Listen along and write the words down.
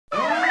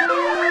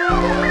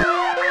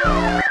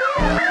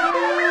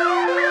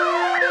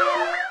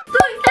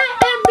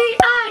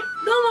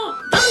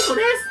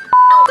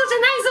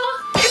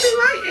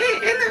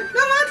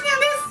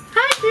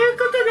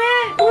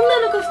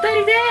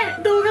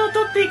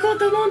いこう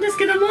と思うんです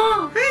けども、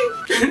はい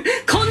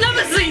こんなブ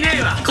スいね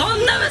えわ、こ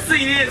んなブス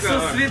いねえぞ。そう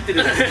滑って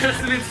る滑って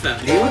た。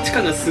レオチ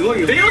感がすご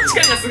いよ。レオチ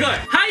感がすごい。は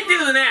い、という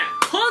ことでね、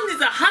本日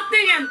はは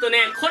てにゃんとね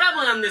コラ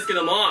ボなんですけ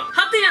ども、は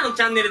てにゃんの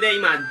チャンネルで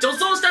今女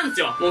装したんで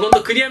すよ。もうほん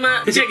と栗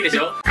山千明でし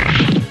ょ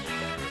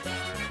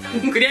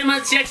栗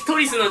山千明ト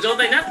リスの状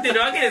態になってる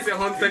わけですよ、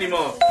本当に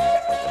もう。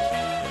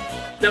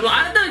でも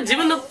改めて自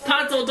分の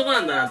パーツ男な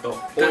んだなと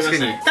思いまし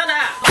たね。ただ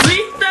ツイ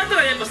ッターと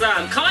かでやっぱ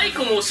さ、可愛い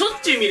子もしょっ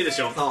ちゅう見るで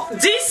しょ。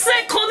実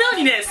際このよう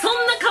にね、そん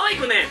な可愛い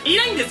子ねい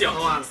ないんですよ。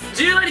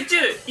10割中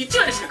1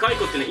割しか可愛い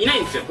子ってねいな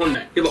いんですよ、本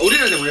来。やっぱ俺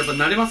らでもやっぱ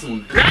慣れますもん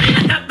ね。慣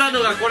れなかったの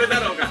がこれだ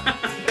ろうがだ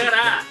か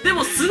らで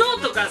もスノ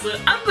ーとかそういう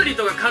アプリ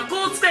とか加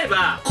工を使え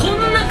ば、こ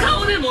んな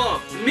顔でも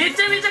め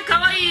ちゃめちゃ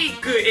可愛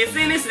く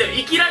SNS で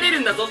生きられ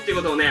るんだぞっていう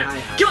ことをね、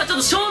今日はちょっ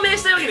と証明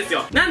したいわけです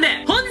よ。なん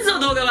で本日の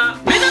動画は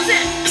目指せ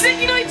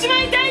奇跡の一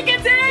枚対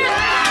決。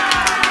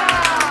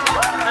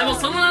もう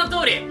その名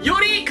の通り、よ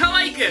り可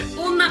愛く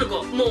女の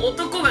子、もう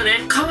男が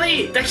ね可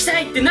愛い抱きた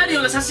いってなるよ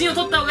うな写真を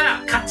撮った方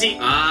が勝ち。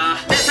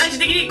で最終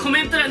的にコ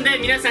メント欄で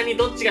皆さんに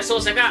どっちが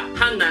勝者か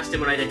判断して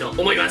もらいたいと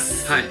思いま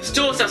す。視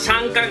聴者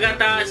参加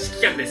型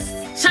企画です。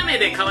写メ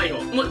で可愛い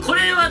方、もうこ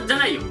れはじゃ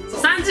ないよ。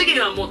3次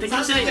元はもう適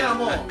応してないんだよ。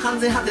もう完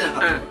全ハテナか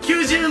った。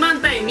90万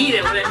対2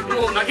で俺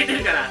もう負けて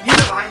るから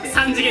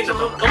3次元だ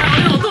と。お前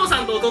俺のお父さ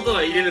んと弟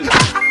が入れるんだ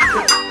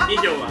2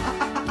票は。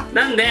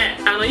なんで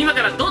今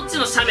からどっち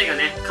の写メが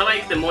ね可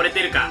愛くて漏れ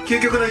てるか、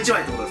究極の1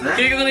枚ってことですね。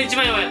究極の1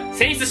枚を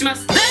選出しま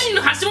す。第2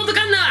の橋本環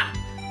奈は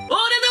俺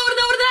だ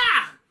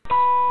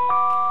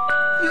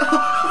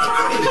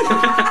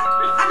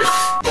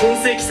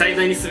今世紀最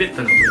大に滑っ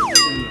たの。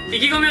意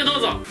気込みをどう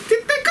ぞ。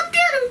絶対買って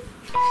やる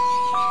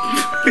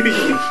汚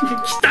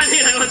ね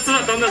えな、妻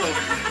飛んだぞ。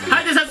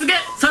はい、で早速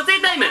撮影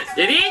タイム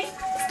レディース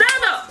タ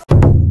ー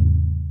ト。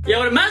いや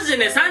俺マジで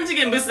ね3次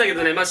元ブスだけ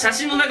どね、まあ写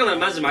真の中なら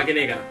マジ負け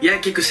ねえから。いや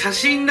結構写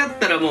真だっ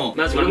たらもう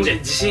マジ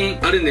自信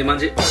あるんでマ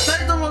ジ。2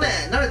人ともね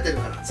慣れてる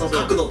から、その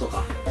角度と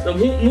か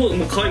も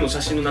う可愛いもん、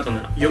写真の中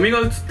なら。嫁が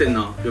写ってん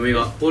な、嫁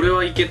が。これ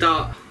はいけ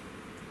た。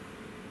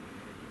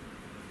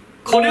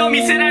これを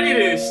見せら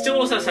れる視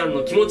聴者さん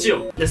の気持ち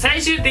よ。で最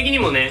終的に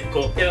もね、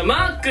こうやっぱマ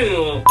ー君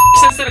を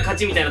させたら勝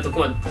ちみたいなとこ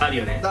はある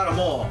よね。だから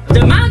もうじ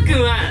ゃあマー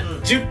君は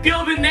10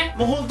票分ね、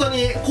もう本当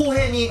に公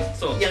平に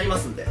やりま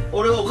すんで、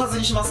俺をおかず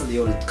にしますんで、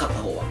夜勝っ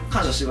た方は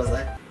感謝してくだ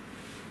さい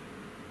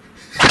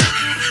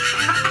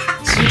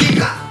真剣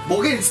感、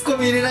ボケにツッコ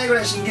ミ入れないぐ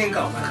らい真剣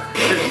感をなんかお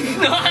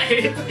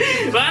い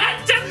笑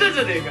っちゃったじ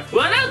ゃねえか。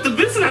笑うと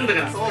ブスなんだ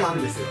から。そうな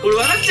んですよ、俺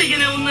笑っちゃいけ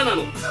ない女な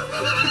の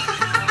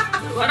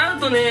笑う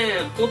とね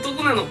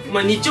男なの。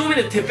まあ2丁目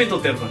でてっぺん取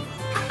ってやるから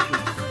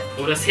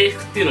俺は制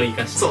服っていうのを生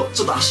かして、そう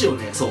ちょっと足を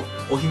ね、そう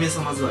お姫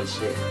様座り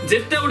して、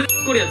絶対俺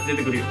こるやつ出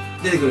てくるよ。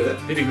出てくる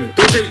出てくる。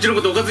どうせうちの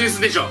ことおかずに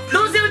するでしょ。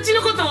どうせうち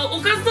のことを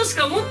おかずとし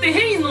か思って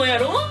へんのや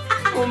ろ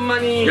ほんま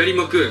に。やり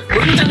まく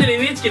俺のチャンネル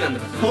NHK なん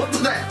だから。ほんと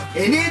だよ、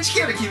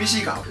 NHK より厳し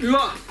いか。う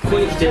わここ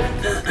に来て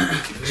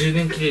充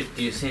電切れっ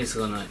ていうセンス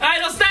がない。は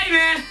い、ロスタイム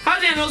ハ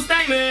ゼロス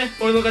タイム、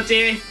俺の勝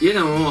ち。いやで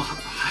ももう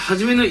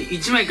初めの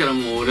1枚から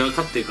もう俺は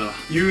勝ってるから。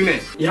言う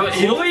ね。やば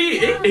い、エロい。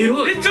エ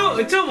ロい。超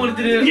漏れ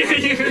てる。いや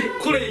いや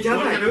これや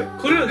ばい。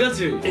これはガ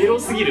チエロ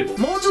すぎる。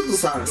もうちょっと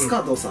さス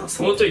カートをさ、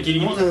もうちょいギリ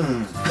ギリ。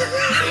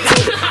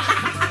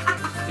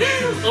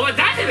お前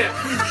誰だよ、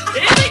映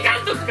画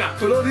監督か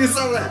プロデュー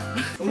サーだよ。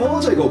も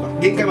うちょい行こう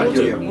か、限界まで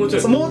広げよう。もう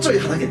ちょい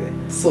はだけて。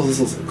そう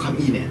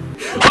髪いいね。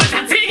お前撮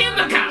影現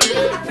場か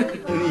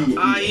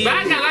バ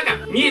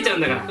カ見えちゃう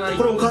んだから。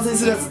これを完成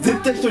するやつ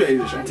絶対1人はい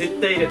るでしょ。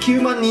絶対いる。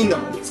9万人いんだ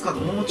もん。スカート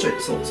もうちょい。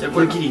そうこ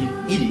れギリ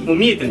もう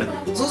見えてんだか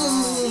ら。そう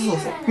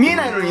見え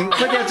ないのにこ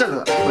うやってやっちゃうん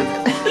だから。こうや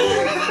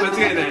って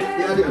間違いない。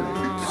やるよね。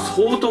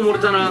相当漏れ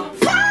たな。び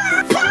っ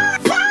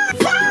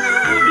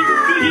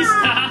くりし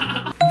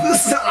たブ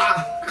スだ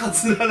な、か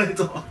つらない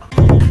と。は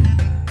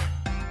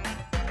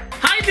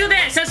いということ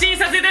で写真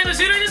撮影タイム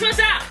終了いたしまし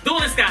た。ど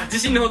うですか自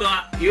信のほど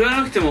は。言わ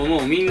なくてもも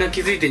うみんな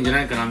気づいてんじゃ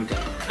ないかなみたい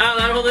な。あ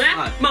あなるほどね。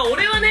まあ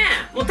俺はね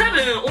もう多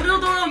分俺の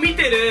動画を見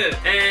てる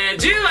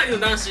10割の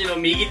男子の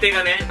右手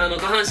がね下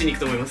半身にいく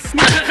と思います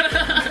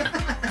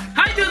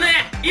はいということで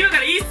今か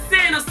ら一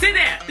斉のせで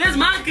とりあえず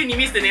マー君に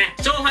見せてね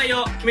勝敗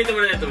を決めても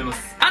らいたいと思いま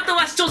す。あと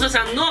は視聴者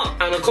さんの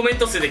コメン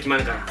ト数で決ま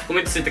るから、コ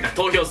メント数っていうか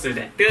投票数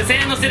で。せ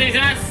ーのせで見せ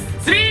ます。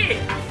3、2、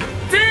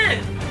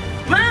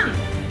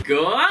1、ゴ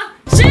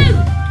ーシュ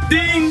ーデ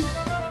ィン。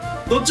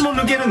どっちも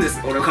抜けるんです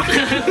俺はど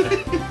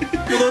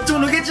っちも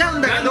抜けちゃう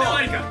んだけど、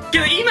け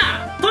ど今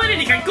トイレ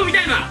に書き込み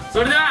たいのは、そ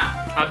れでは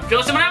発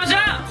表してもらいましょ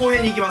う。公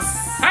平に行きま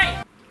す。は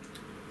い、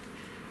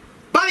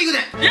バービングで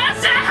よっ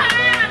しゃ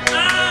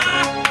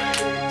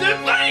ー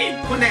10ポイ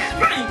ント。これね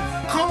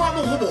顔は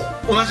もうほぼ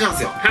同じなんで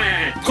すよ。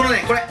この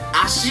ねこれ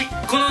足、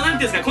このなん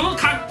ていうんですか、この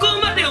格好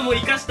までをもう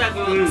生かした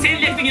この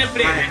戦略的なプ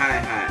レーね。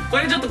こ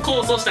れちょっと功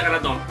を奏したかな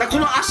と。こ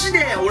の足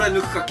で俺は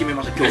抜くか決め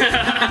ました今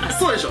日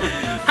そうでしょ。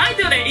はい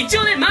ということで一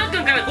応ねマー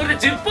君からこれで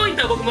10ポイン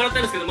トは僕もらった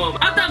んですけども、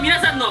あとは皆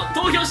さんの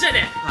投票次第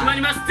で決ま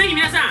ります。ぜひ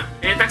皆さん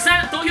たく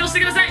さん投票して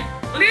ください。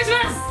お願いし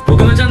ます。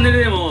僕のチャンネル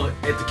でも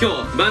今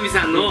日バンビ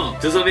さんの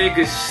女装メイ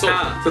クし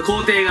た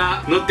工程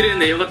が載ってるん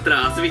で、よかった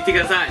ら遊びに来てく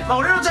ださい。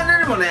俺のチャンネ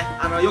ルもね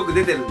よく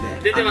出てるん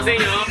で。出てません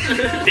よ。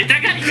出た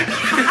がりか。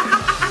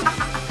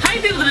はい、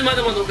ということでま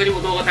だまだ他に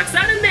も動画たくさ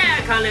んあるんで、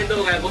関連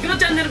動画や僕の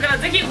チャンネルから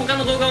ぜひ他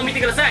の動画を見て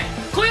ください。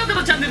高評価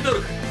とチャンネル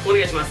登録お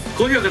願いします。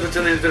高評価とチ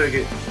ャンネル登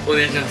録お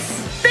願いしま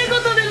す。というこ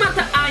とでま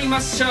た会いま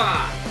しょう。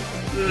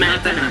ま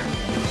たな。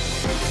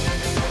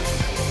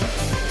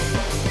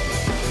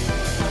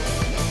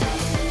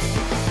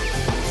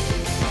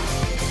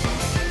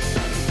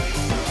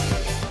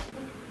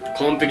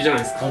完璧じゃな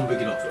いですか。完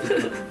璧だ。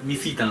見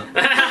すぎたな。ファ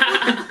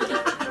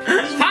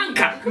ン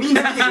か。みん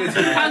な見てくれて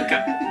る。ファンか。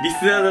リ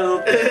スナーだぞ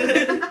って。